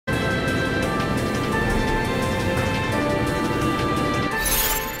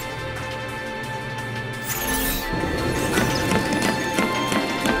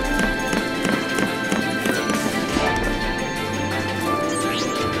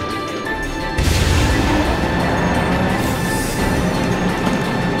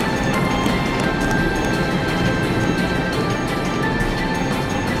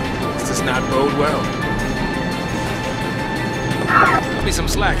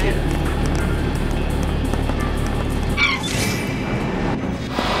slack here.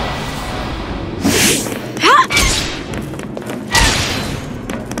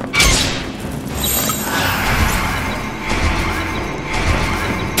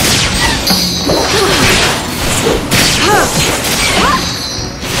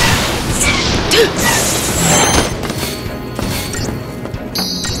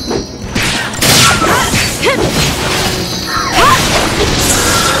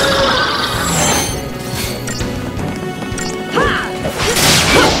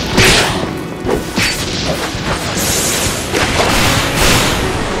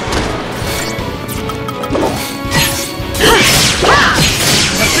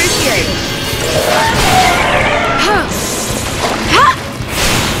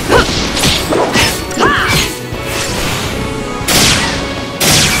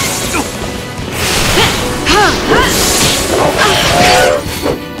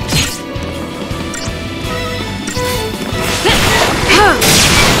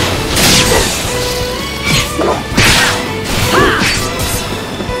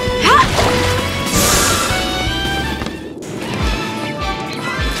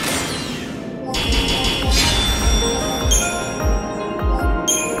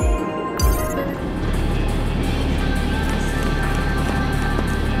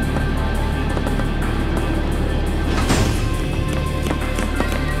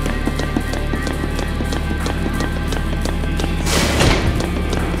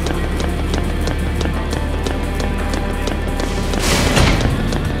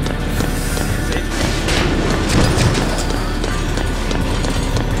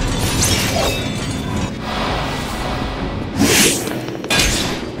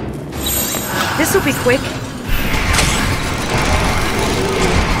 This'll be quick.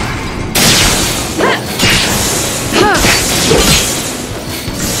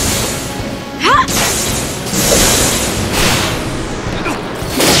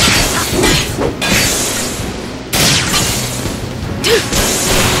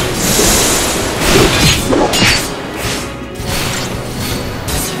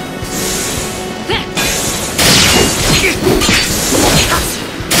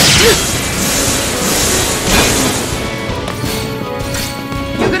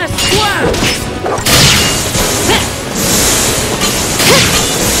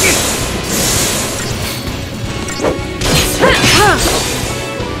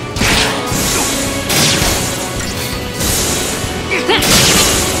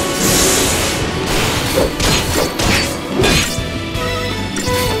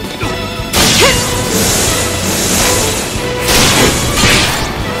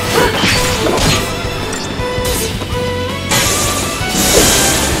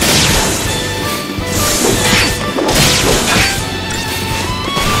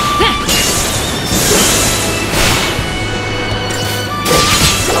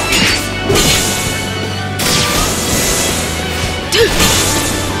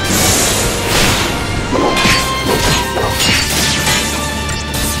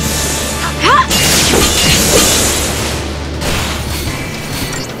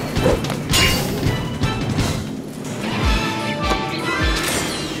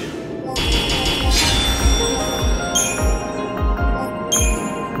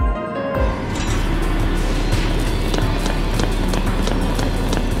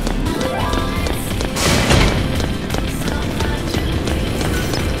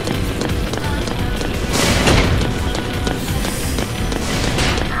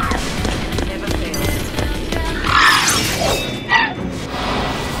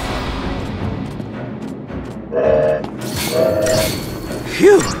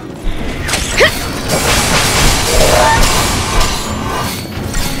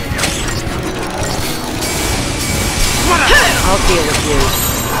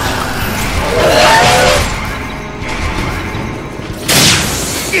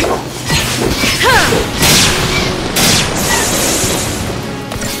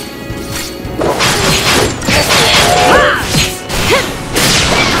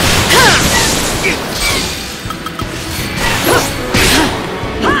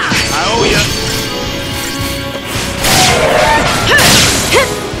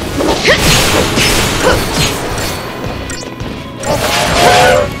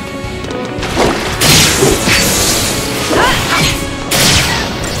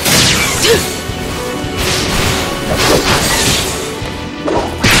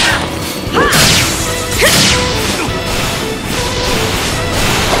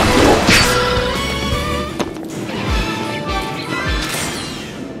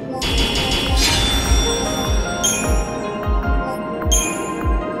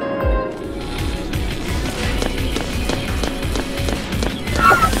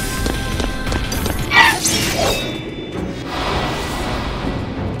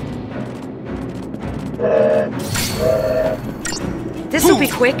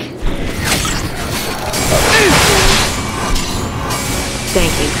 quick.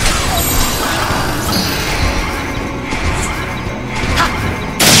 Thank you.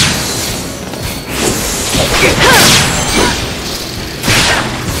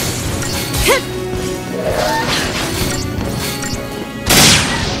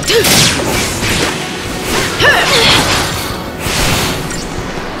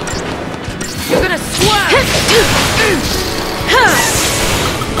 You're gonna swerve!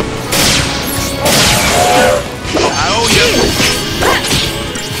 I owe you!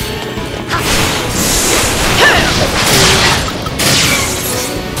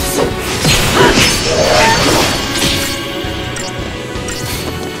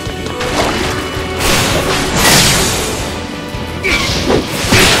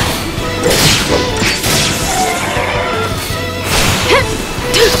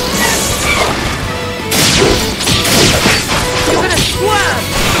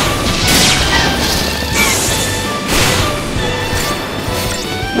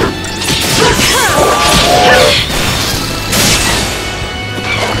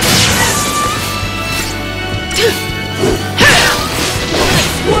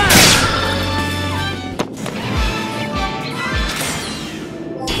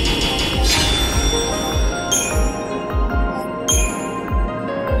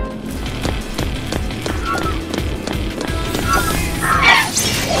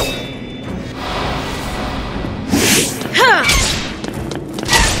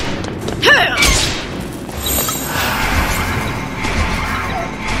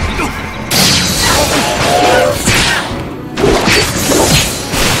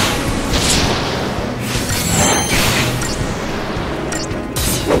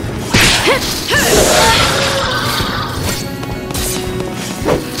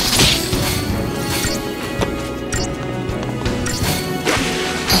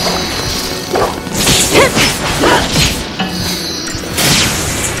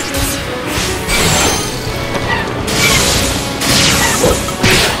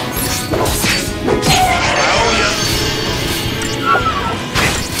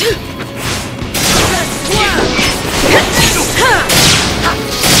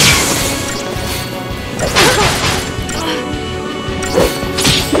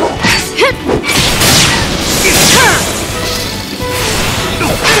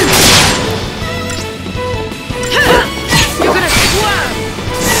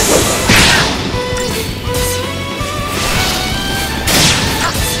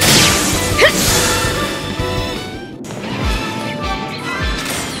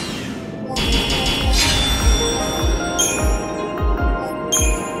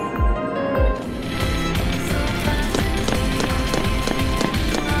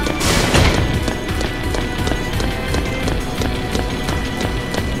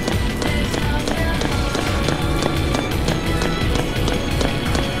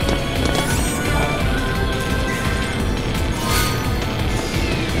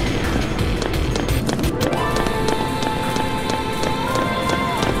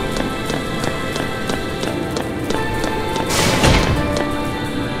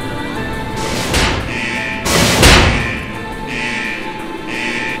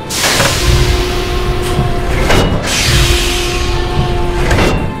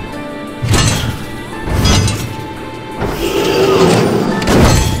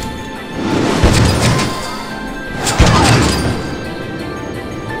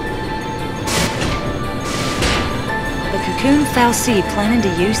 Fal'Cie planning to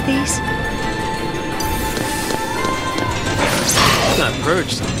use these? Not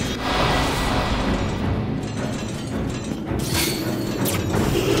purged.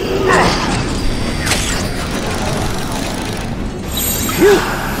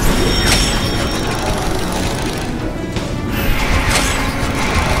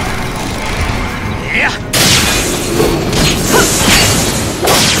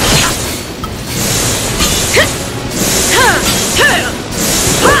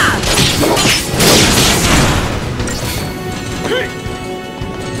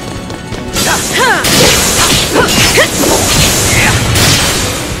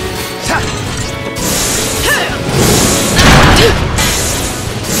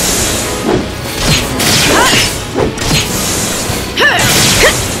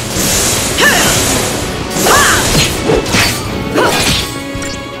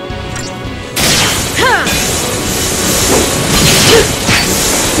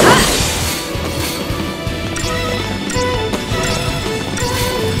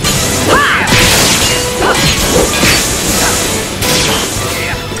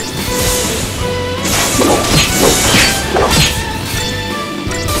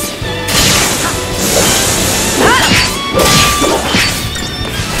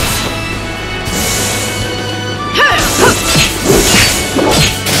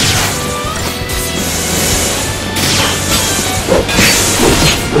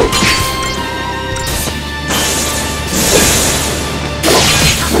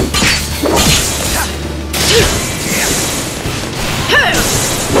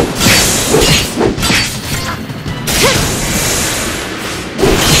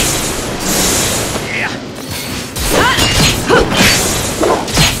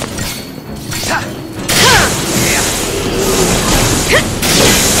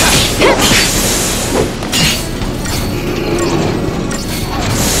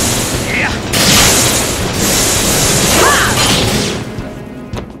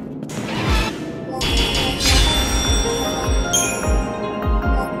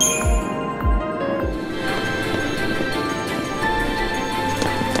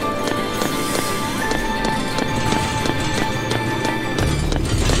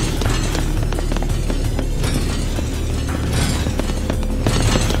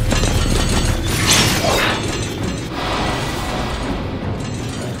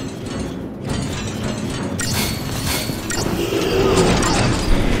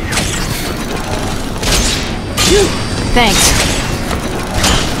 Thanks.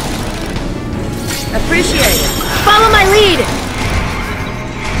 Appreciate it. Follow my lead!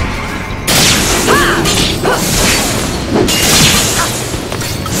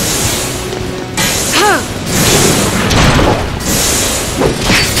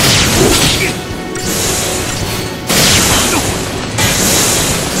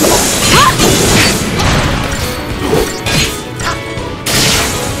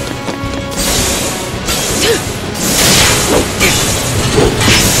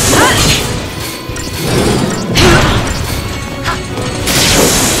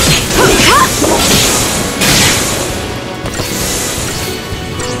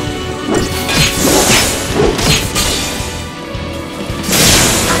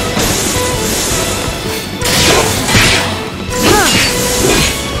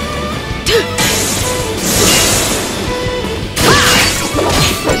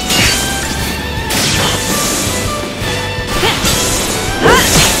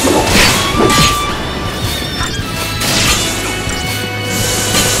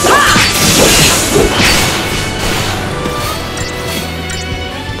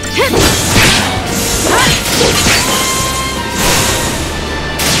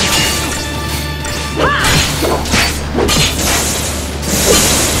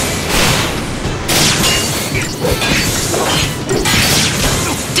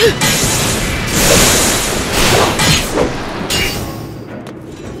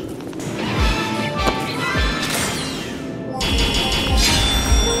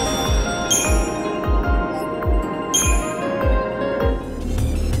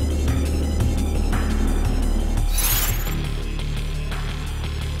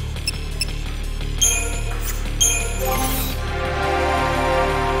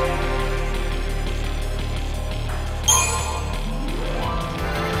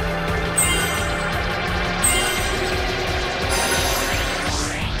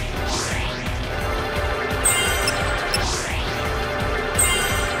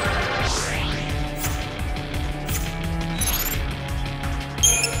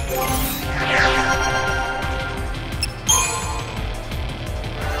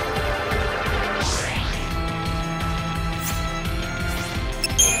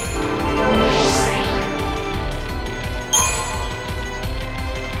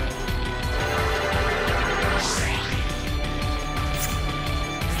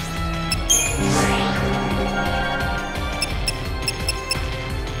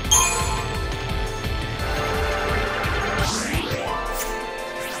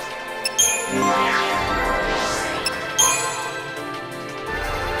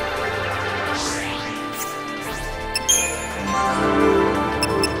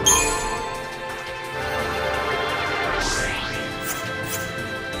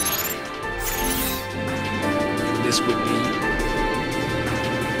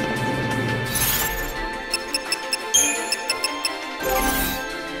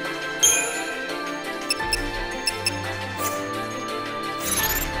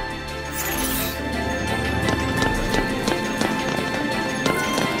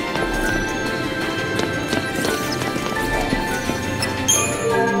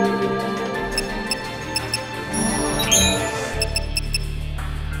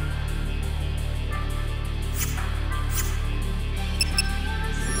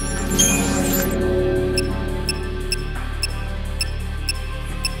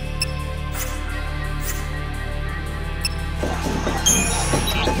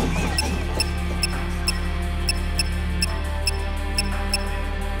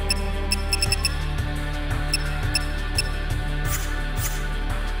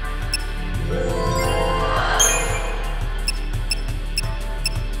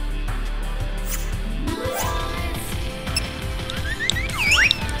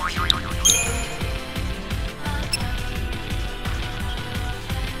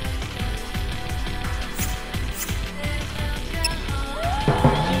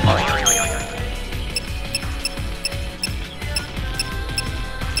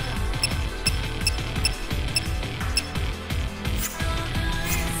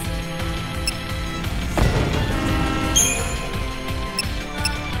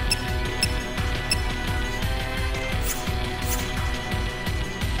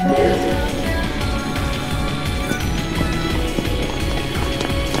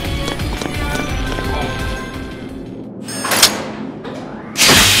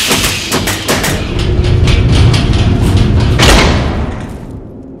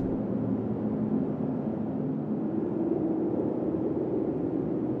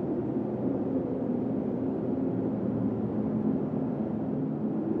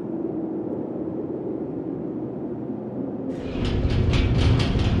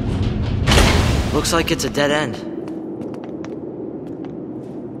 Looks like it's a dead end.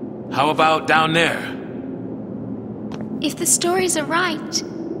 How about down there? If the stories are right,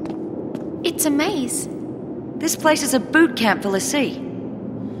 it's a maze. This place is a boot camp for Lassie.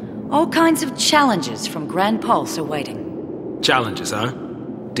 All kinds of challenges from Gran Pulse are waiting. Challenges, huh?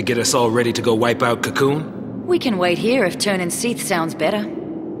 To get us all ready to go wipe out Cocoon? We can wait here if turning Seath sounds better.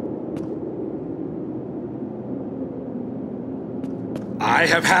 I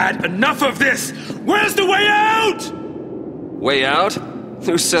have had enough of this! Where's the way out?! Way out?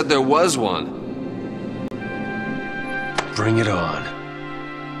 Who said there was one? Bring it on.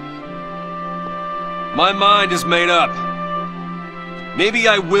 My mind is made up. Maybe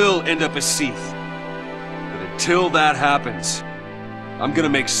I will end up as Seath. But until that happens, I'm gonna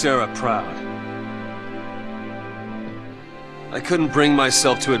make Sarah proud. I couldn't bring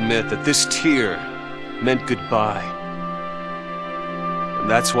myself to admit that this tear meant goodbye. And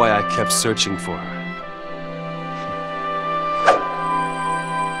that's why I kept searching for her.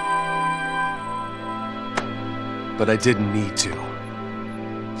 But I didn't need to.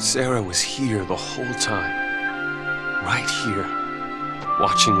 Sarah was here the whole time. Right here.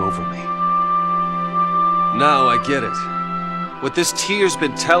 Watching over me. Now I get it. What this tear's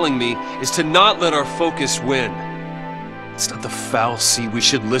been telling me is to not let our focus win. It's not the foul seed we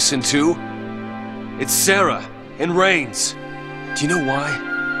should listen to. It's Sarah and Reigns. Do you know why?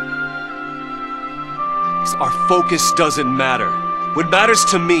 Because our focus doesn't matter. What matters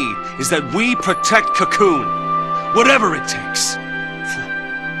to me is that we protect Cocoon. Whatever it takes.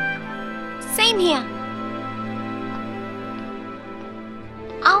 Same here.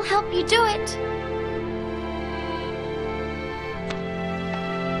 I'll help you do it.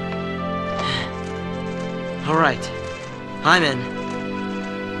 All right. I'm in.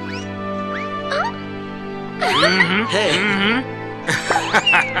 Hey.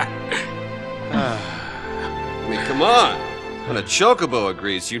 I mean, come on. When a chocobo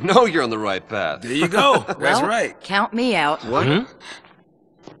agrees, you know you're on the right path. There you go. That's Well, right. Count me out. What?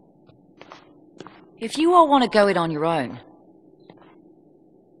 If you all want to go it on your own,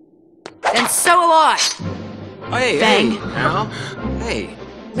 then so will I. Hey, Bang. hey, now. Hey.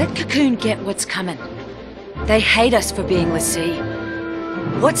 Let Cocoon get what's coming. They hate us for being Lassie.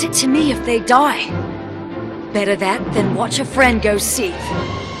 What's it to me if they die? Better that than watch a friend go Seath.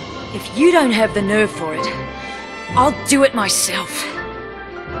 If you don't have the nerve for it, I'll do it myself.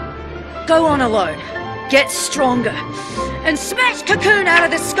 Go on alone, get stronger, and smash Cocoon out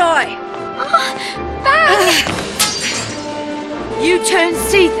of the sky! You turn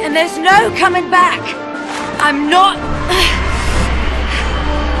Seath and there's no coming back! I'm not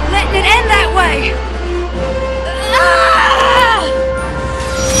letting it end that way!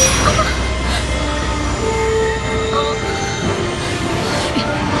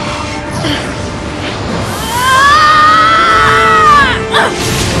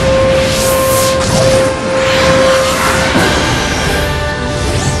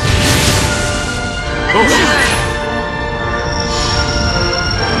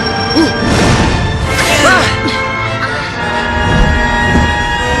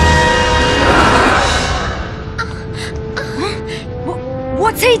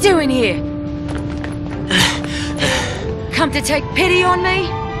 What's he doing here? Come to take pity on me?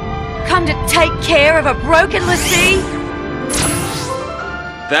 Come to take care of a broken Lassie?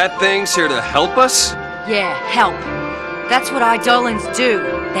 That thing's here to help us? Yeah, help. That's what Eidolons do.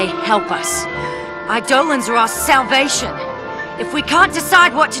 They help us. Eidolons are our salvation. If we can't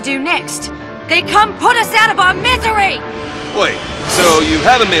decide what to do next, they come put us out of our misery! Wait, so you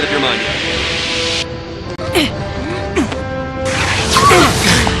haven't made up your mind yet?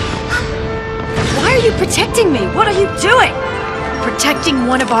 Why are you protecting me? What are you doing? Protecting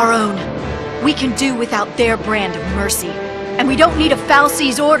one of our own. We can do without their brand of mercy. And we don't need a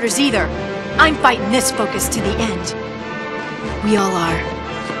Fal'Cie's orders either. I'm fighting this focus to the end. We all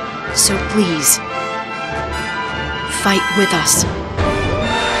are. So please, fight with us.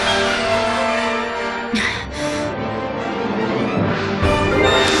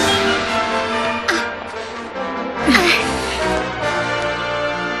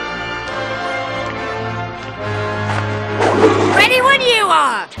 Ready when you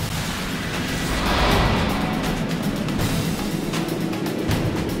are!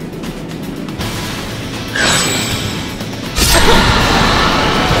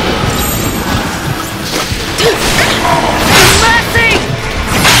 Mercy!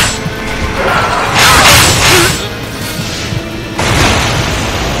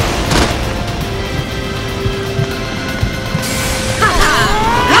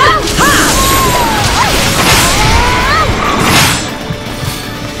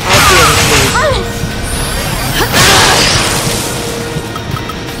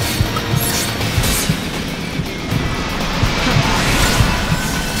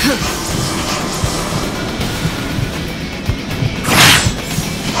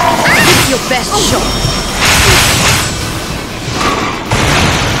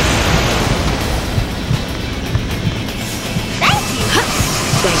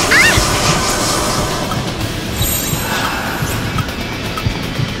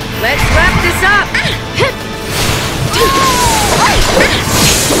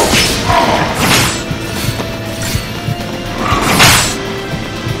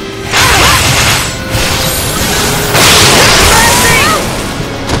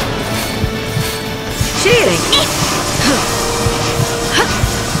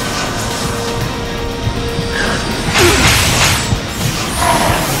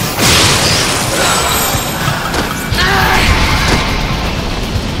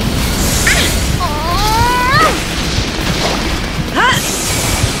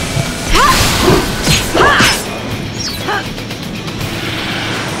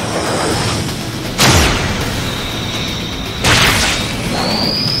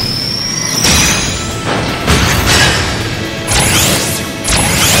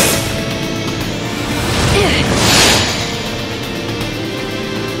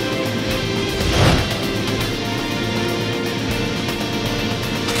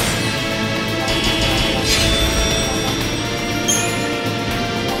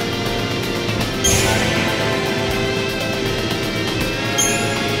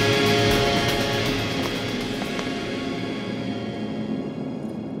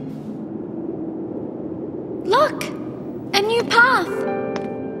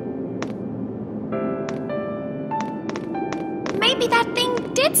 maybe that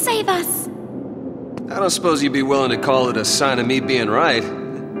thing did save us. I don't suppose you'd be willing to call it a sign of me being right.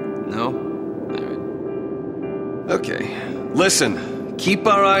 No? Alright. Okay. Listen, keep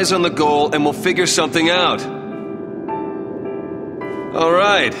our eyes on the goal and we'll figure something out.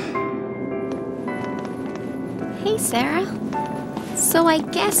 Alright. Hey, Sarah. So I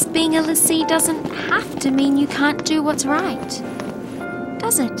guess being a lessee doesn't have to mean you can't do what's right,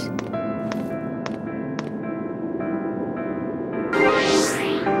 does it?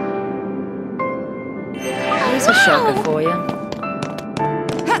 Here's a shocker for you.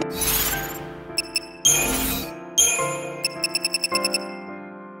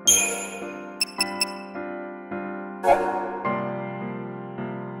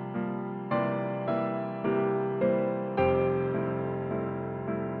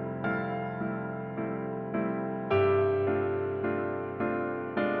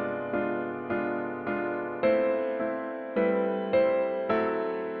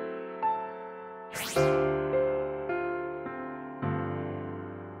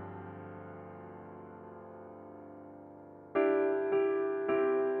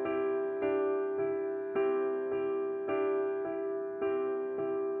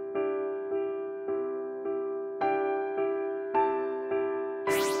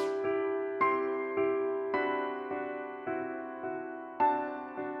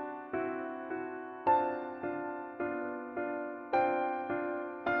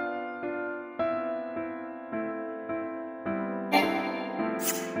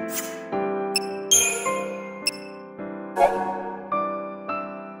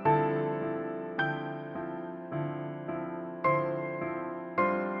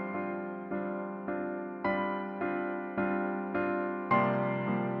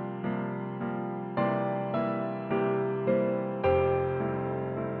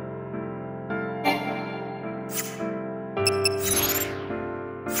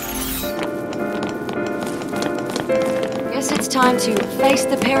 Guess it's time to face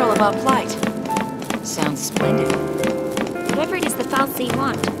the peril of our plight. Sounds splendid. Whatever it is the Fal'Cie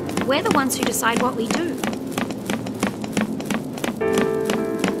want, we're the ones who decide what we do.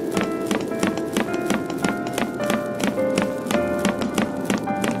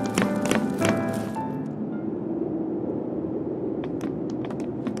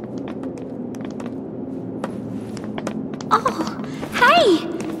 Oh, hey!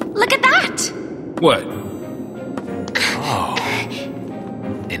 Look at that! What? Oh.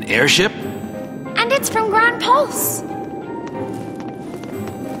 An airship? And it's from Gran Pulse.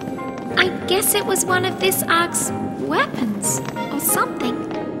 I guess it was one of this Ark's weapons, or something.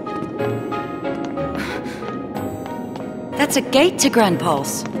 That's a gate to Gran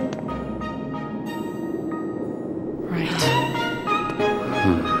Pulse. Right.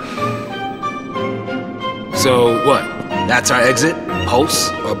 So what? That's our exit? Pulse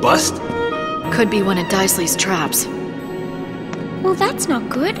or bust? Could be one of Daisley's traps. Well, that's not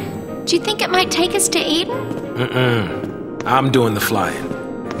good. Do you think it might take us to Eden? I'm doing the flying.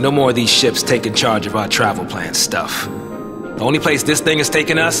 No more of these ships taking charge of our travel plan stuff. The only place this thing is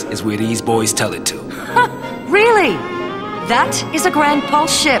taking us is where these boys tell it to. Really? That is a Gran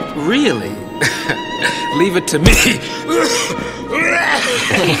Pulse ship. Really? Leave it to me.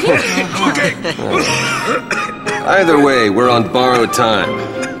 Either way, we're on borrowed time.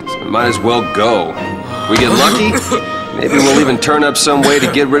 So we might as well go. We get lucky, maybe we'll even turn up some way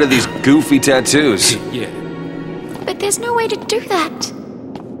to get rid of these goofy tattoos. Yeah. But there's no way to do that.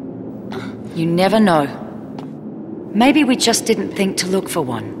 You never know. Maybe we just didn't think to look for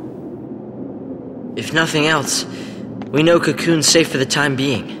one. If nothing else, we know Cocoon's safe for the time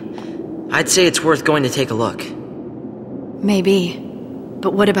being. I'd say it's worth going to take a look. Maybe.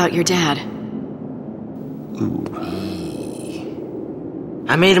 But what about your dad?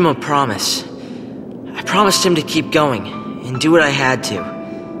 I made him a promise. I promised him to keep going and do what I had to.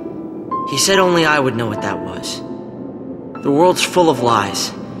 He said only I would know what that was. The world's full of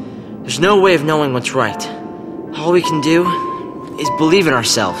lies. There's no way of knowing what's right. All we can do is believe in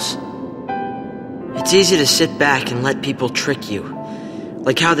ourselves. It's easy to sit back and let people trick you.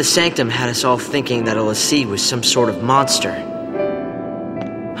 Like how the Sanctum had us all thinking that a lessee was some sort of monster.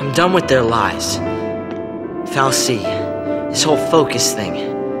 I'm done with their lies. Fal'Cie, this whole focus thing.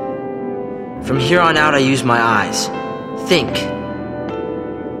 From here on out I use my eyes, think,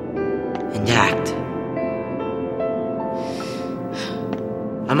 and act.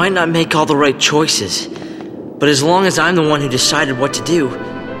 I might not make all the right choices, but as long as I'm the one who decided what to do,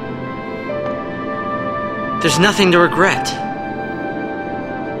 there's nothing to regret.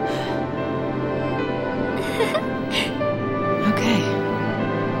 Okay.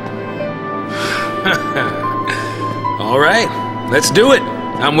 All right. Let's do it.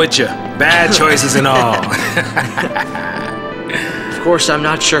 I'm with you. Bad choices and all. Of course, I'm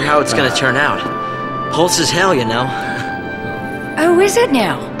not sure how it's gonna turn out. Pulse is hell, you know. Oh, is it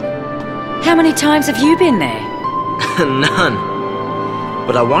now? How many times have you been there? None.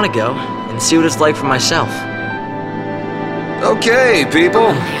 But I want to go and see what it's like for myself. Okay,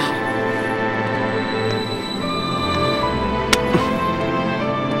 people.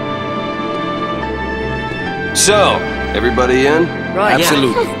 So, everybody in? Right.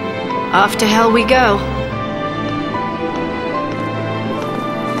 Absolutely. Off to hell we go.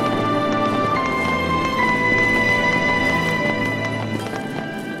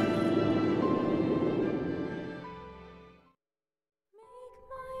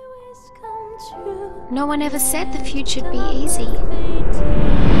 No one ever said the future'd be easy.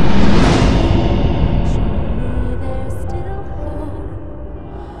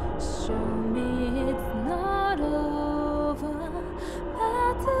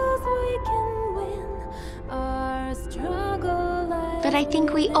 But I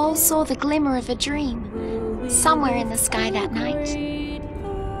think we all saw the glimmer of a dream, somewhere in the sky that night.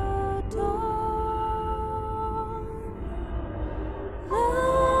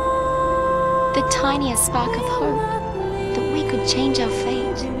 The tiniest spark of hope that we could change our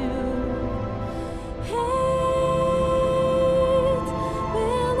fate.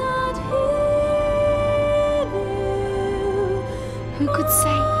 Who could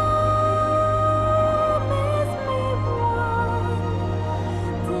say?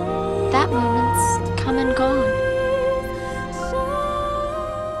 That moment's come and gone.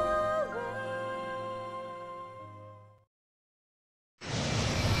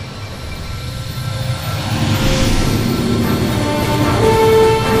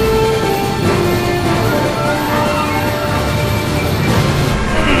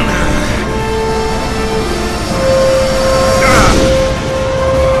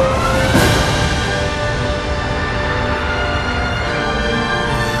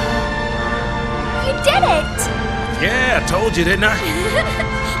 Told you, didn't I?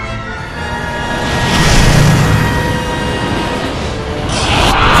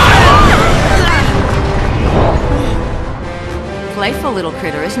 Playful little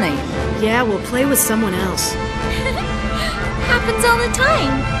critter, isn't he? Yeah, we'll play with someone else. Happens all the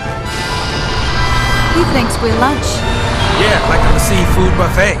time. He thinks we're lunch. Yeah, like on the seafood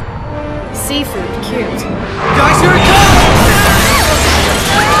buffet. Seafood, cute. Guys, here it comes!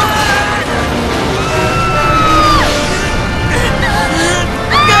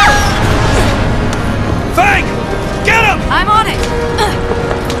 Fang! Get him! I'm on it!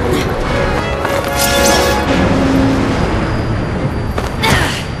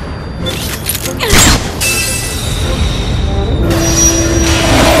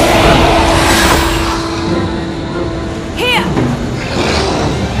 Here!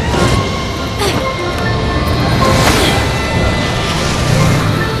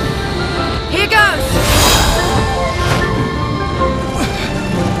 Here goes!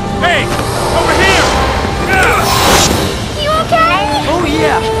 Hey! Over here! You okay? Oh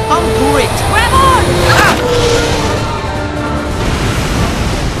yeah, I'm great. Grab on!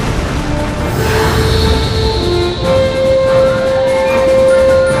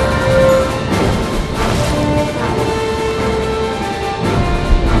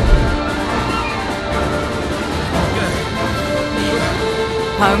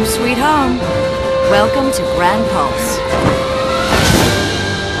 Home sweet home. Welcome to Gran Pulse.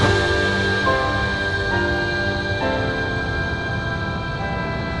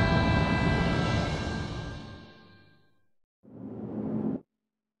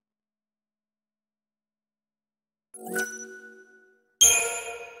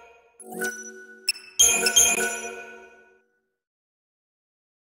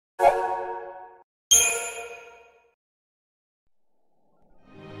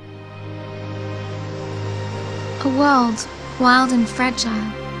 A world wild and fragile,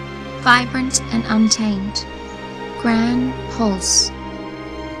 vibrant and untamed. Gran Pulse.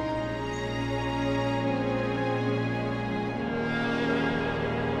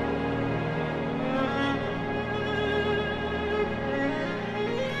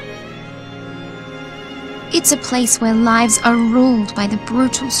 It's a place where lives are ruled by the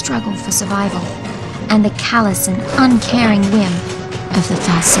brutal struggle for survival and the callous and uncaring whim of the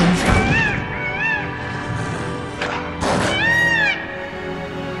fal'Cie.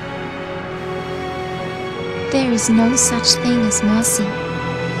 There is no such thing as mercy.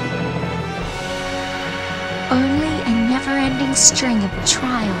 Only a never-ending string of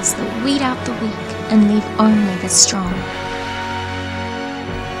trials that weed out the weak and leave only the strong.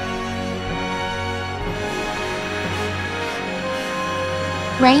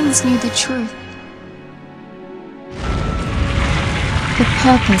 Rains knew the truth. The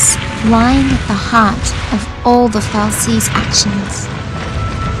purpose lying at the heart of all the fal'Cie's actions.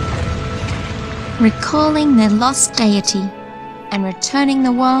 Recalling their lost deity and returning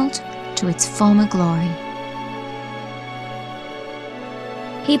the world to its former glory.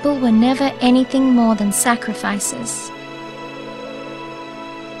 People were never anything more than sacrifices.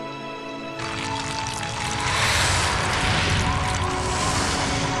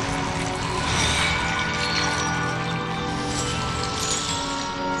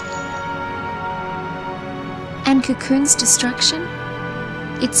 And Cocoon's destruction?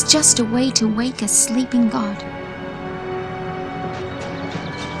 It's just a way to wake a sleeping god.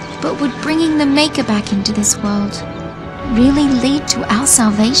 But would bringing the Maker back into this world really lead to our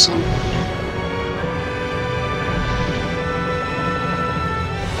salvation?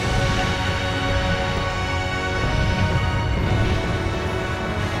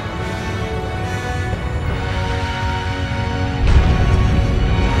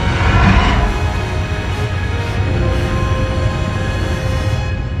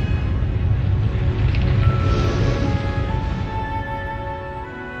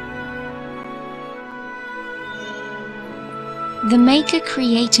 The Maker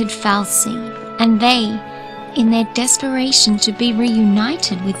created fal'Cie, and they, in their desperation to be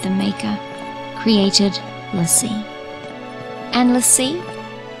reunited with the Maker, created l'Cie. And l'Cie?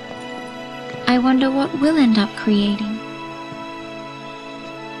 I wonder what we'll end up creating.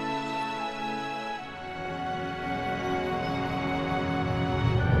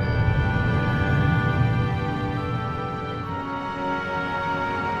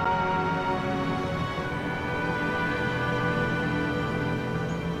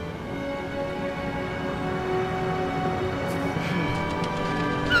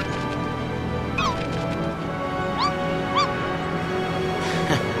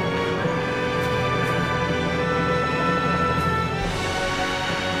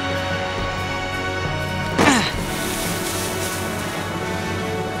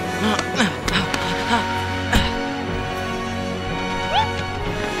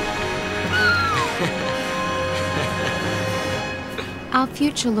 Our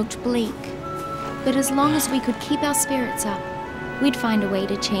future looked bleak, but as long as we could keep our spirits up, we'd find a way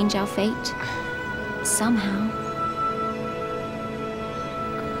to change our fate. Somehow.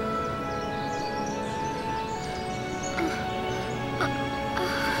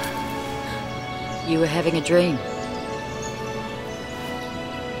 You were having a dream.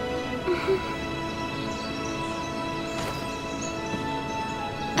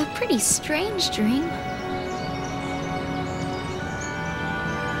 A pretty strange dream.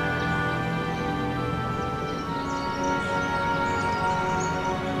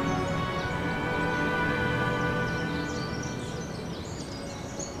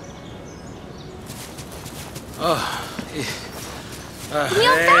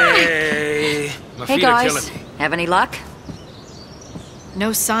 Hey, my Hey feet are guys, killing me. have any luck?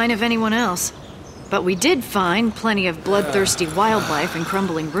 No sign of anyone else. But we did find plenty of bloodthirsty wildlife in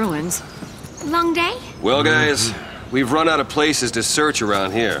crumbling ruins. Long day? Well, guys, we've run out of places to search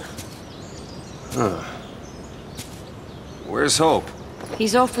around here. Huh. Where's Hope?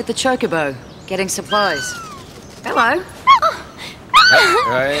 He's off with the chocobo, getting supplies. Hello.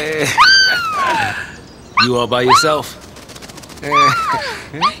 Hey. You all by yourself?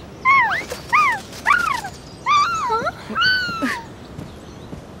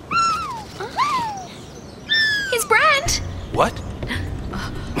 He's Brand! What?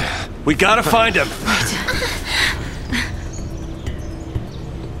 We gotta find him.